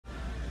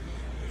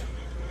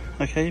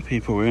Okay,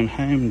 people, we're in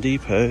Home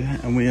Depot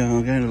and we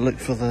are going to look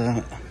for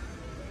the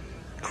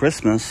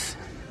Christmas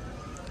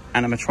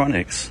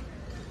animatronics.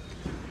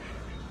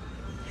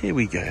 Here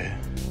we go.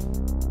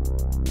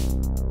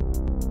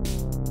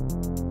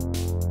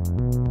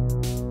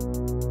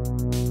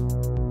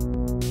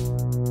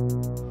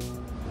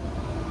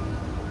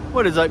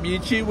 What is up,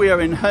 YouTube? We are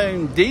in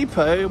Home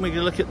Depot and we're going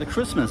to look at the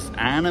Christmas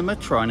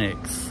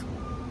animatronics.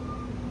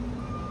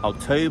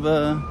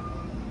 October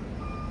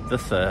the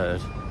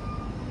 3rd.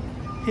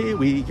 Here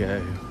we go.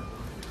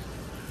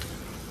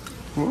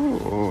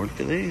 Whoa, look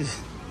at these.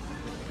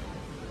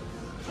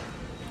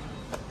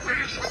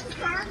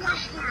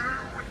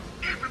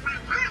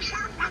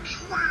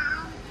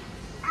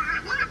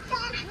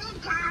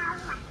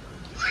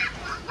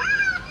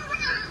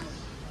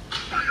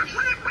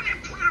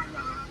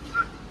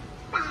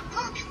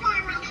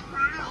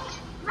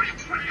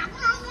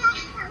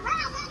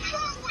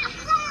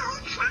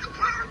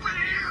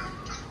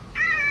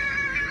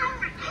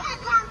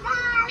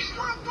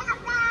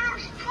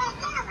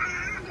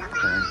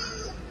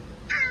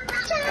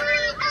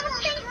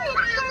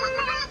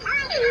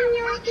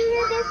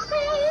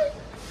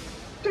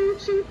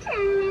 Don't you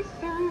tell us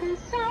on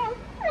song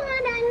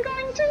what I'm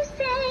going to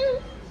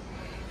say.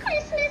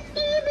 Christmas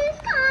Eve is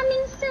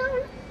coming soon.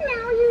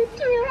 Now you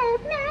dear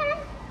old man,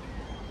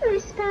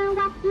 whisper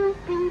what you'll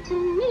bring to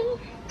me.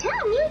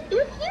 Tell me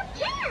if you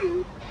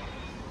can.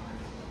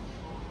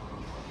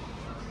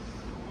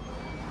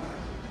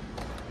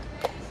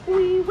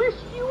 We wish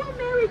you a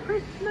Merry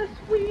Christmas.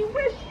 We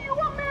wish you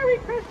a Merry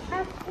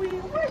Christmas. We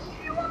wish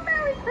you a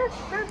Merry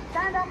Christmas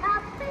and a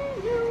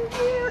Happy New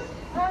Year.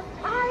 The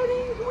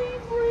tidings we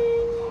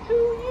bring to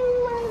you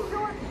and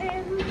your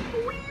kin.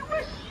 We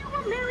wish you a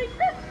Merry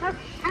Christmas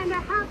and a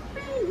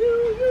Happy New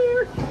Year.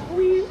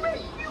 We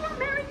wish you a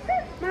Merry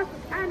Christmas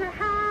and a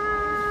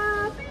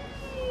Happy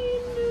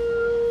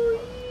New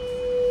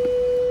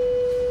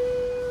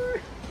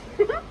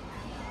Year.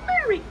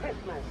 Merry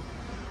Christmas.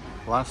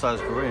 Life-size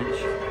Grinch.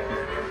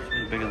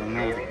 She's bigger than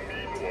that.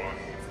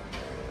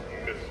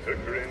 Mr.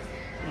 Grinch.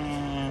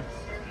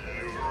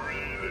 You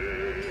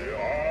really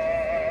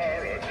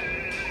are a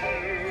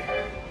dear.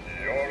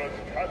 You're as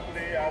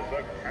cuddly as a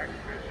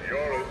cactus.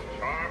 You're as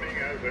charming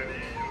as an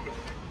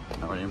eel.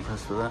 Not really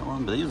impressed with that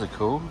one, but these are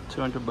cool.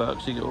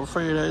 $200. You get all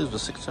 3 of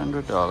those for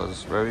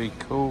 $600. Very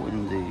cool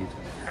indeed.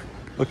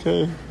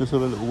 Okay, let's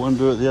have a little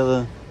wander at the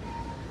other.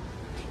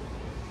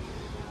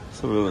 Let's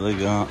have a look what they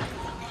got.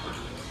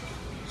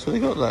 So they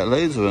got like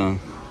loads of them.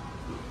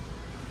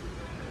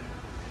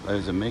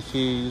 Loads of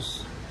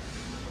Mickeys.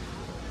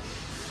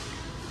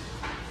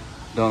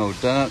 Donald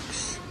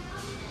Ducks.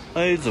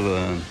 Loads of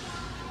them.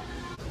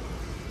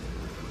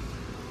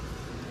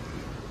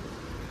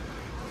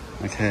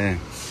 Okay.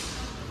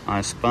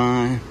 I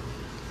spy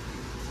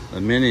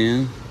a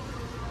Minion.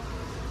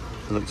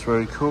 It looks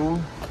very cool.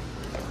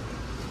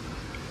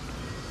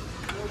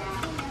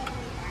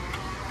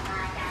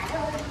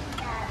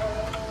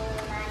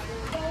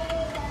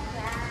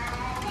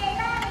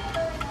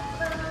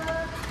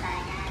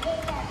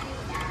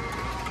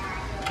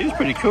 He's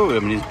pretty cool. I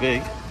mean, he's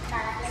big.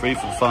 3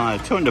 for $5,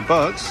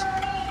 $200.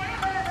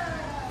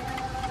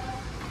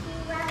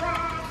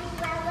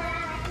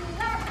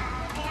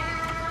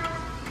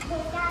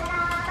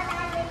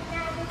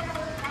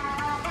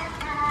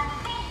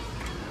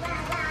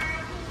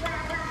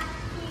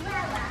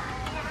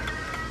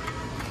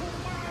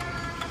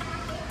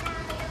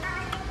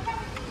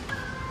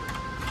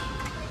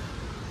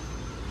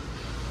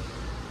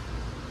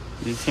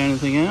 Did you say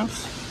anything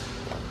else?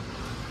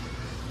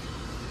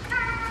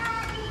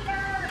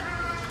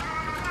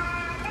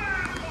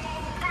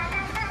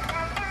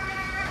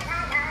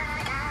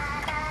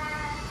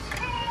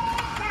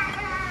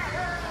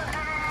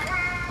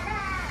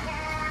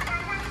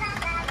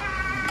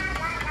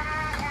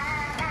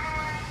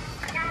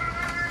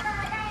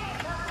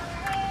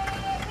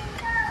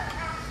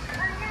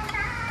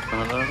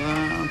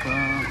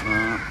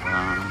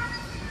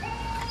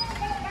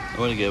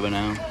 What a good one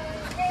now.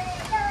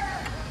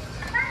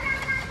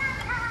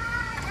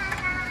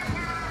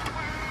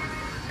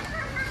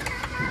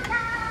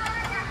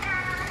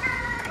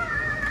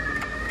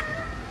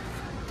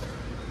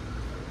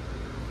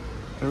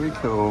 Very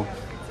cool.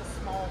 It's a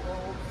small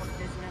world from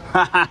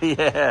Disney.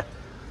 Yeah.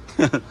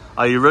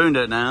 Oh, you ruined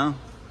it now.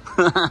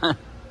 The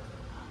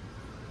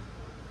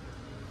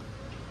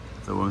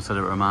woman said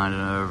it reminded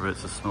her of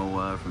It's a Small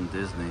World from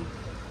Disney.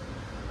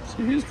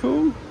 See, he's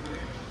cool.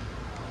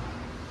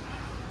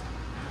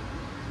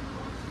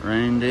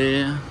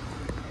 Reindeer.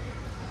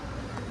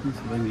 Let's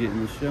see if I can get in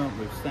the shop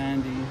with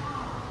Sandy.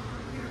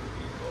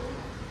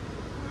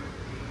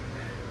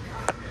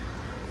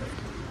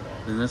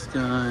 Then this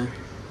guy.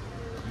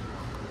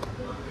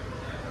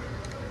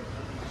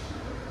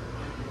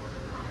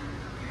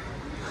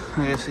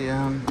 I guess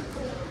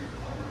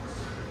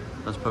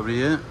that's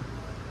probably it.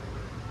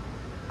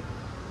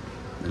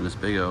 Then this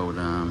big old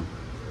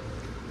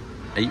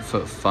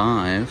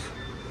 8'5".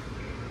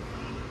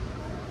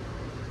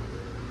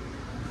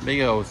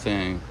 Big old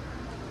thing.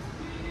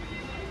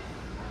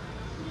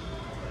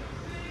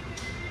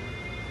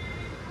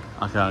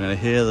 Okay, I'm gonna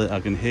hear the. I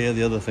can hear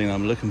the other thing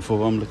I'm looking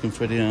for. I'm looking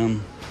for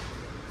the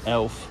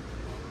elf.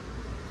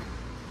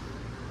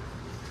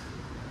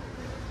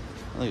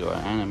 They got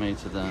an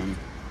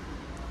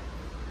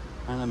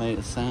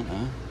animated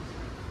Santa.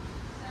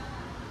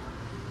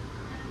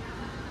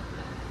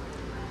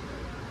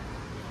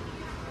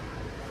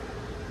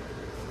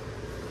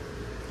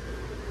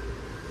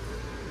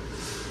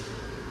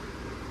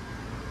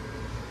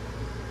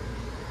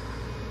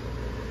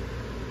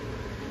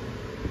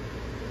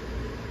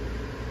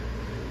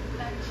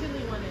 That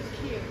chili one is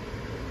cute.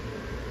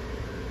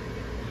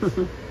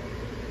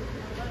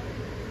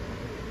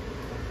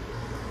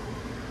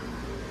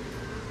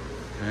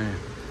 Okay.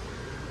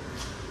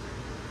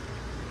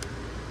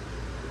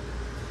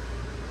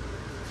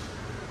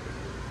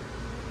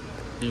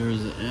 Here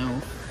is the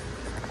elf.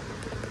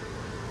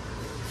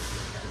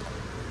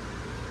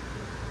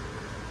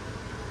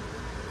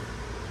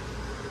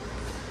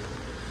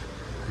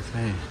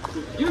 Okay.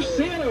 You're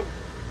Santa.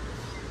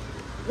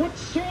 What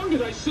song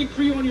did I sing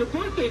for you on your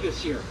birthday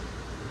this year?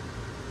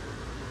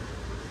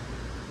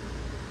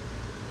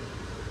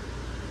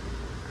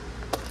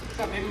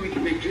 Thought maybe we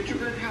could make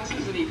gingerbread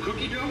houses and eat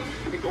cookie dough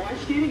and go ice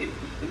skating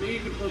and maybe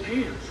even hold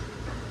hands.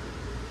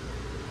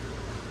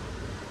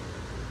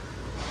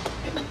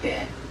 And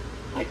then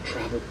I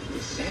traveled through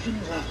the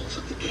 7 levels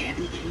of the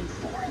candy cane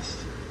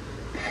forest,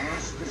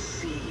 past the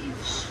sea of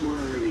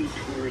swirly,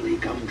 twirly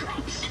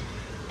gumdrops,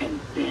 and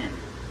then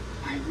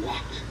I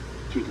walked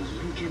through the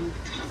Lincoln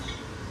Tunnel.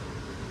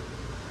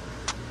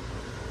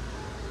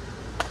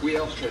 We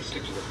elves try to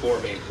stick to the 4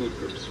 main food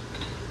groups: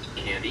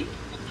 candy,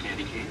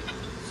 candy cane.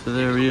 So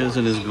there he is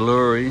in his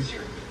glory.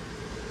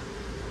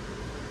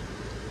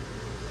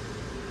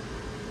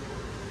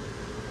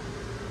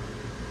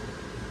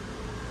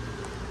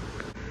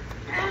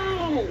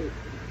 Ow!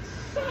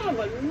 Son of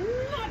a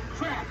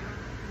nutcracker!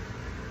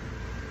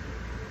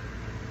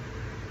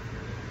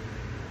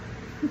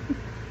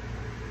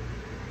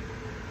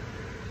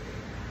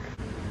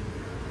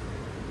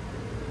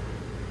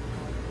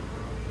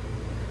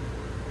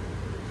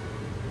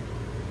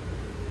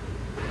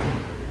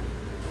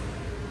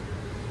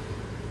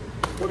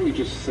 Why don't you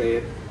just say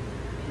it?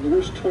 I'm the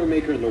worst toy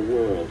maker in the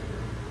world.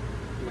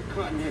 I'm a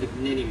cotton-headed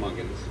ninny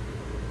muggins.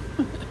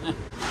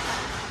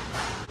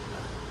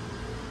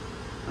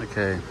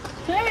 Okay.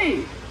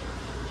 Hey!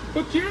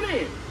 What's your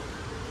name?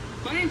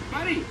 My name's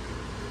Buddy.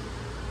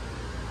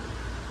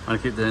 I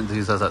keep doing.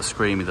 He does that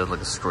scream. He does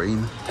like a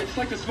scream. I just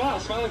like to smile.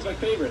 Smiling's my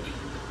favorite.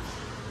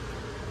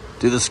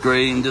 Do the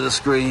scream. Do the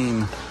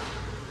scream.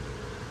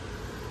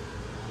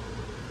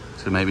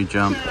 So maybe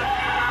jump.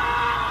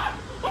 Ah!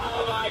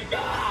 Oh my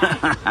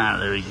God!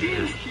 There he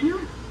Santa's goes. here?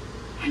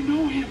 I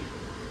know him.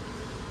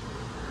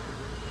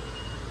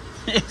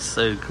 It's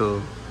so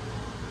cool.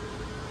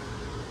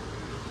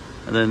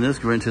 And then this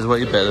Grinch is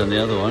way better than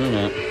the other one, isn't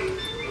it?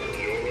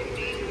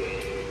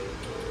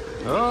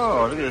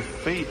 Oh, look at his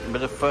feet. A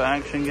bit of foot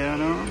action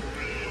going on.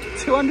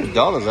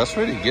 $200. That's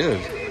really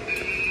good.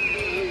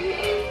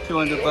 $200.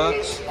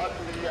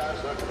 Ugly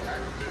as a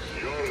cactus,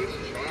 you're as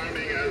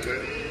charming as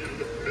an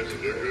Eve, Mr.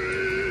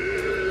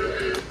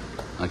 Grinch.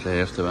 Okay, you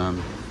have to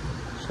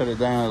shut it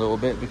down a little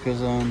bit because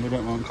we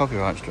don't want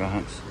copyright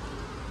strikes.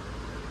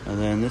 And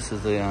then this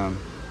is the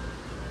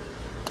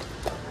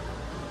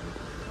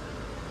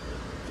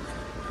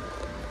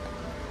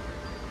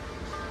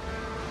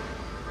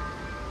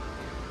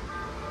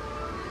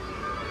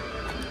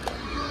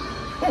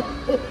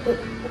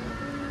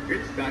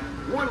It's that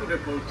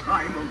wonderful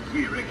time of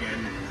year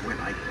again when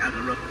I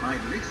gather up my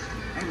list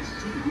and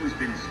see who's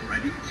been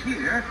spreading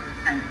cheer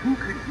and who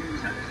could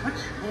use a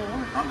touch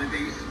more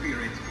holiday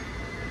spirit.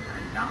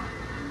 And now,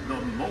 the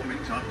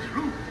moment of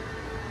truth.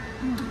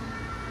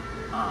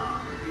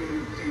 Ah,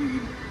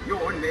 indeed,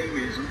 your name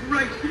is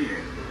right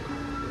here.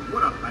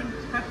 What a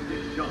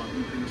fantastic job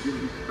you've been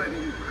doing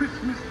spreading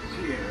Christmas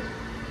cheer.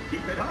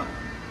 Keep it up.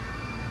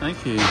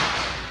 thank you.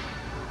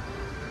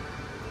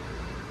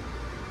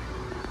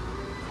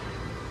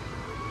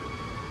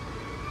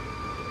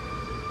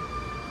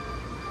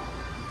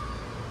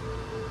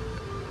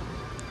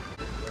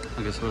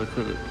 I guess we'll have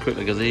a quick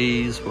look at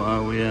these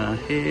while we are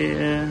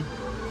here.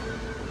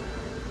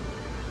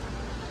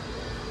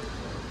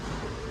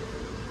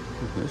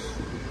 Look at this.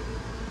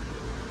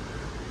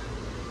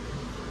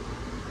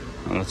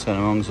 I'm going to turn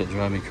them on because it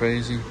drives me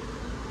crazy.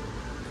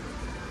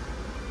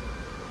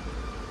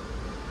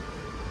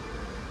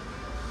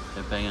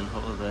 They're banging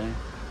holiday.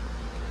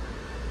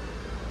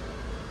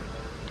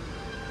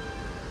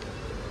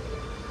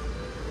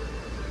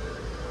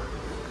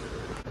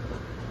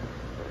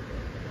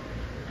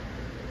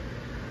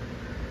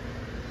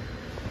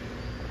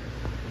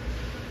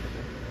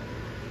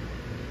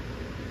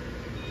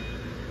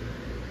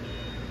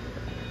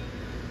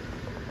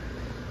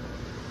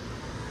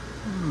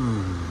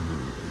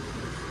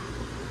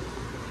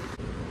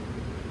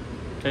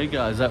 Okay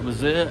guys, that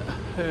was it.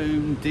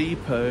 Home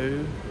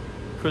Depot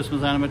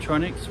Christmas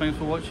animatronics. Thanks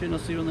for watching. I'll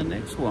see you on the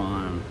next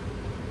one.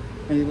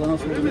 Any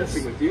last I'm not words?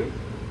 messing with you.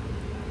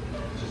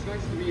 It's just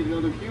nice to meet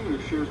another human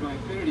who shares my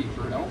affinity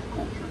for elf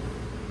culture.